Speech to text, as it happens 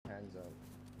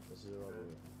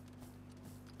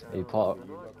Are you part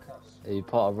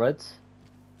of Reds?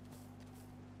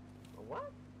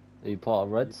 What? Are you part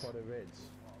of Reds? I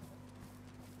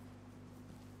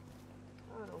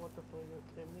don't know what the fuck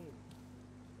that means.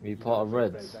 Are you part of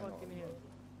Reds?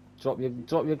 Drop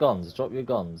your guns. Drop your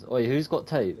guns. Oi, who's got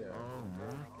tape? Oh,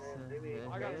 Max.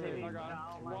 I got tape. I got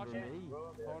him. Watch it.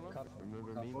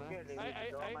 Remember me? Remember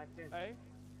me, Max? Hey.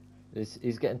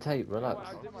 He's getting tape. Relax.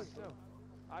 I did myself.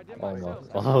 I did Oh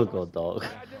myself. my. Oh god, dog.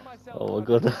 I did myself. Oh my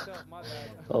god. My bad.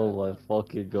 Oh my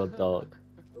fucking god, dog.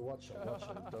 Watch it.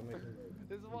 Don't make it.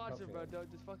 Just watch it, bro.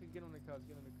 Don't just fucking get on the cuffs.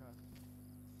 Get on the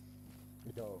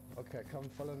cuffs. Yo, okay, come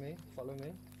follow me.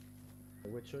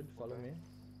 Richard, follow me.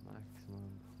 Max, man.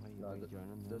 No, this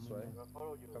way.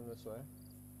 Come this way.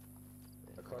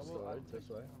 Across the road, this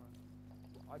way.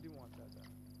 I do want that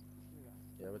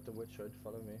though. Yeah, with the witch hood,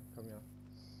 follow me. Come here.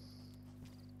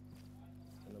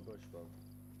 In the bush, bro.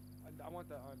 I want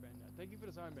that armband now. Thank you for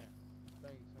this armband.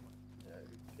 Thank you so much.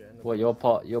 Yeah, get in the What?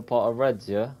 bush. You're part of Reds,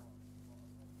 yeah?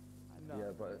 No. Yeah,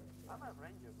 but I'm a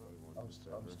ranger, bro. I'm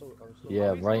still.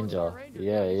 Yeah, he's Ranger. Lone Star Ranger.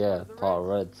 Yeah, He's yeah. part of the Part of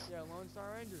Reds. Yeah, Lone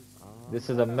Star Rangers. This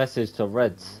is a message to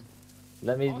Reds.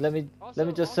 Let me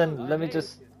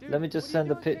just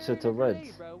send a picture to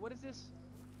Reds. What is this?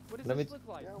 What does Let me- this look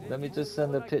like? let me Is just this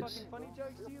send a like pitch. fucking funny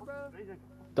jokes to you, bro?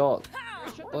 Doc.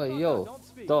 Shut the Oi, fuck yo. up, don't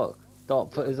speak.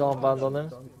 Doc, put his armband on him.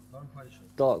 Don't push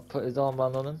it. Doc, put his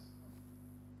armband on him.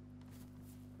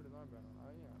 Put his armband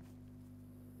on.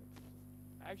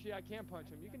 Yeah. Actually, I can't punch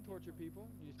him. You can torture people.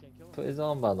 You just can't kill them. Put his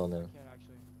armband on I him. can't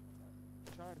actually.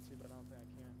 I'm trying to, but I don't think I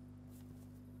can.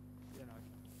 Yeah, no, I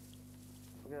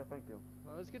can't. Okay, thank you.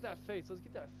 Well, let's get that face. Let's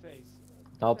get that face.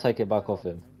 I'll take it back off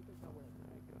him. Get that away.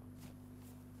 There you go.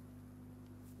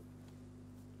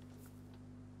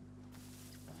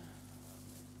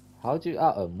 How'd you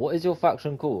at him? What is your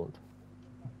faction called?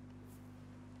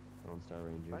 Lone Star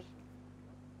Rangers.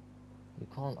 You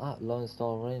can't at Lone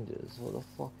Star Rangers. What the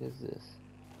fuck is this?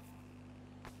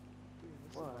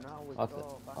 Well, now we I go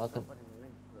can- back I to can- company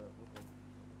link, okay.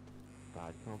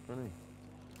 Bad company.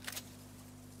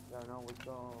 Yeah, now we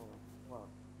go. Well,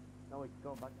 now we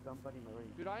go back to company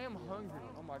marine. Dude, I am hungry.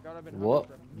 Oh my god, I've been What?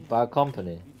 hungry for a Bad minute.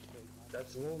 company? Beach steak.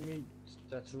 That's raw meat.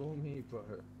 That's raw meat, bro.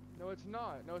 No, it's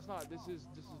not. No, it's not. This is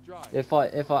dry. If I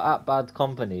at Bad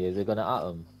Company, is it gonna at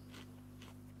him?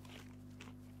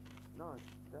 No, it's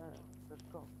there. Let's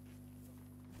go.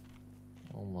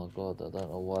 Oh my god, I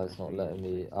don't know why it's not letting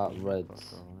me at Reds.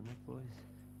 Fuck all in it, boys.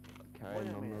 Wait Carrying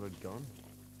a an minute. unloaded gun.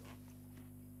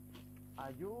 Are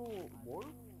you wolf?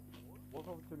 Wolf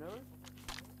of Tunera?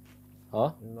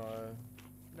 Huh? No.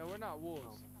 No, we're not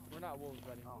wolves. We're not wolves,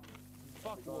 buddy. Oh.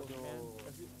 Fuck wolves, man.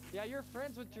 Yeah, you're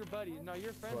friends with your buddies. No,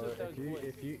 you're friends Bro, with those boys.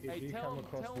 if you Hey, tell come him-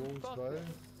 across tell him wolves, fuck bro, them.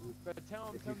 But tell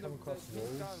him, if tell you them come across that he's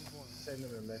wolves, got him for him. send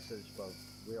them a message, bro.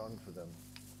 We're on for them.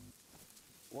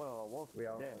 Well, wolf We is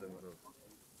are dead. for them, bro.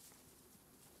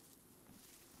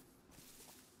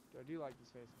 I do like this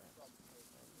face mask.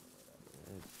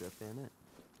 It's dripped in it.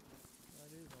 I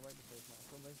do. I like the face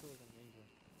mask. What makes it look like an angel?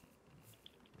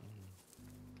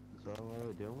 So what are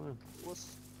we doing?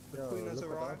 What's the Yo, queen has look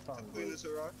what I arrived? The found, queen bro. has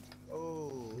arrived.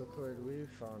 Oh. Look what we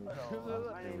found.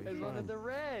 My name It's is one of the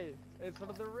reds. It's one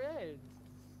of the reds.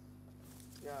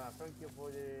 Yeah, thank you for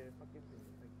the fucking thing.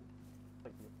 Thank you.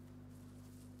 Thank you.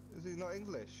 Is he not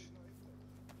English?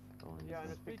 Oh, Yeah, he's I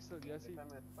not. Speak so, Jesse. I'm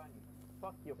Spanish.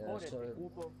 Fuck you, Yeah, joder, sorry.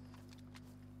 puto.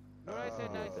 When I said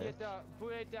Oh.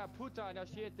 puta, puta, now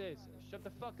shit this. Shut the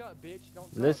fuck up, bitch. Don't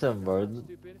talk Listen, fucking bro. loud,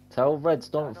 stupid. Tell Reds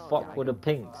don't I know, fuck yeah, with the I know.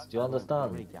 pinks. Do you Want me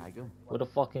understand? to gag him? We're the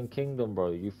fucking kingdom,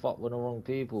 bro. You fuck with the wrong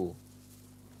people.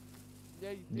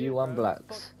 Yeah, You did, and bro.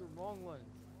 blacks. Fuck the wrong ones.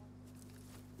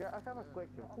 Yeah, I have a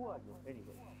question. Who are you,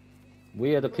 anyway?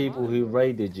 We are the people who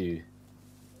raided you.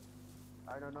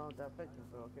 I don't know that question,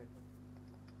 so okay.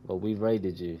 Well, we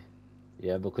raided you.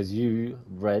 Yeah, because you,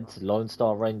 Red, Lone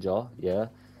Star Ranger, yeah.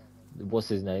 What's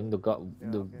his name? The guy,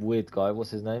 Yeah, the okay. weird guy. What's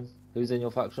his name? Who's in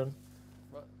your faction?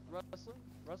 Russell?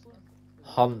 Russell?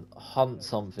 Hunt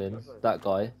something. That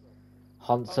guy.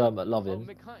 Hunt McLovin.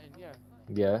 McHunton, yeah.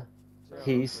 Yeah. So,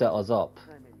 He set us up. His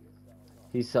name is.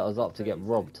 He set us up to get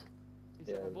robbed. he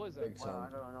said Yeah, my boys up. big Well, I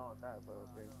time. don't know that, but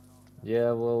okay.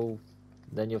 Yeah, well,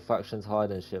 then your faction's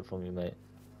hiding shit from you, mate.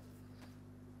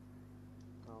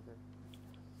 Okay.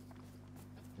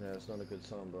 Yeah, it's not a good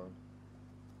sign, bro.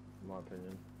 In my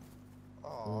opinion.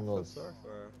 Oh, Oh, I no. feel sorry for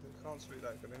him. He can't speak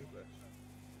that good English.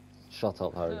 Shut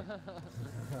up, Harry.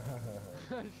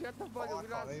 Shut the fuck Oh, up. I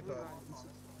can't either. You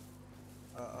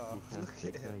Look can't at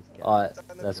speak him. nice, guy. Alright,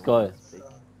 Don't let's look go. at him.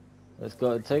 Let's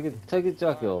go. Take his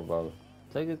jacket off, bro.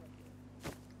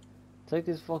 Take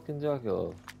his fucking jacket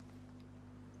off.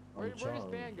 Where does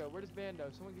charmed. Van go? Where does Van go?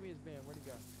 Someone give me his van. Where'd he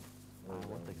go? I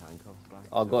want the handcuffs back.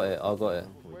 I got it, I got it.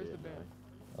 We Where's did, the van?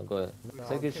 right? I got it. No,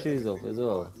 Take his okay, shoes off as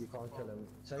well. You can't kill him.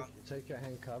 Take your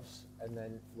handcuffs, and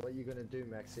then what you're gonna do,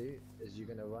 Maxi, is you're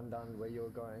gonna run down where you're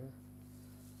going.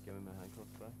 Give me my handcuffs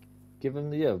back. Give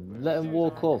him the, yeah, let him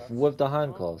walk off with the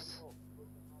handcuffs.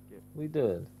 We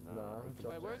doing? No,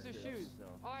 Wait, where's his shoes?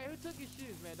 Alright, who took his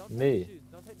shoes, man? Don't Me. take his shoes.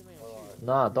 Don't take the man's shoes.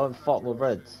 Nah, don't fuck with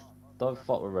Reds. Don't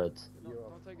fuck with Reds.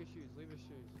 Don't take his shoes. Leave his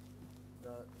shoes.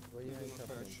 No, where you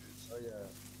handcuffing? Oh yeah.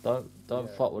 Don't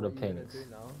Yeah, fuck with the what you gonna pinks. do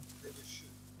now?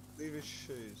 Leave his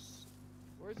shoes.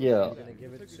 Where's Yeah. his You're shoes gonna at? give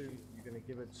Who it took his two. shoes? You're gonna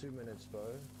give it 2 minutes, bro.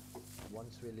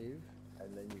 Once we leave,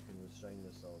 and then you can restrain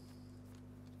yourself.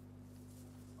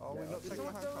 Oh, we're Yeah, not Did taking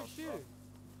someone throw his handcuffs. shoes?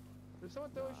 Did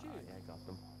someone throw his Nah, shoes? yeah, I got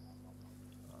them.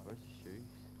 Where's the shoes?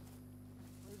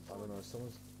 I don't know.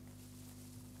 Someone's.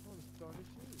 Someone's throwing his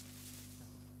shoes.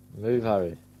 Move,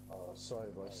 Harry. Oh, sorry,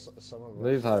 bro. Some of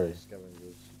Move, us are Harry.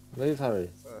 scavengers. Move, Harry.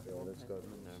 Yeah, let's go.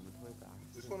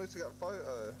 Just wanted to get a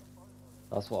photo.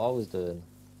 That's what I was doing.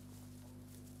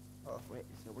 Wait,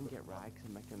 so we can get rags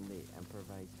and make them the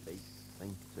improvised face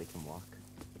thing so they can walk.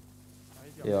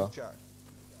 Yeah. Jack.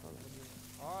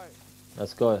 Alright,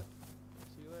 Let's go. see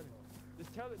you later.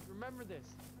 Just remember this.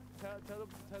 Tell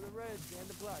the Reds and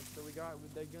the Blacks that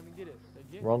they're gonna get it.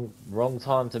 They get Wrong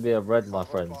time to be a Red, my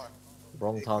Can't friend. reply.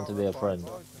 Wrong He time can't to be a reply, friend.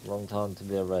 bro. Wrong time to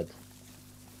be a Red.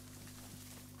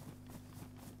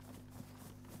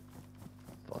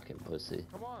 Fucking pussy.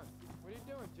 Come on. What are you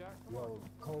doing, Jack? Come on. Yo,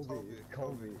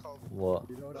 Colby. What?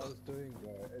 You know what I was doing,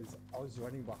 bro? Is I was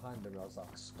running behind them and I was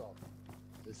like, stop.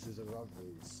 This is a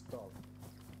robbery. Stop.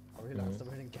 I realized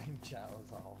I'm in a game chat. I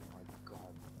was like, oh my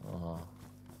god. Oh.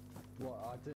 What? I didn't.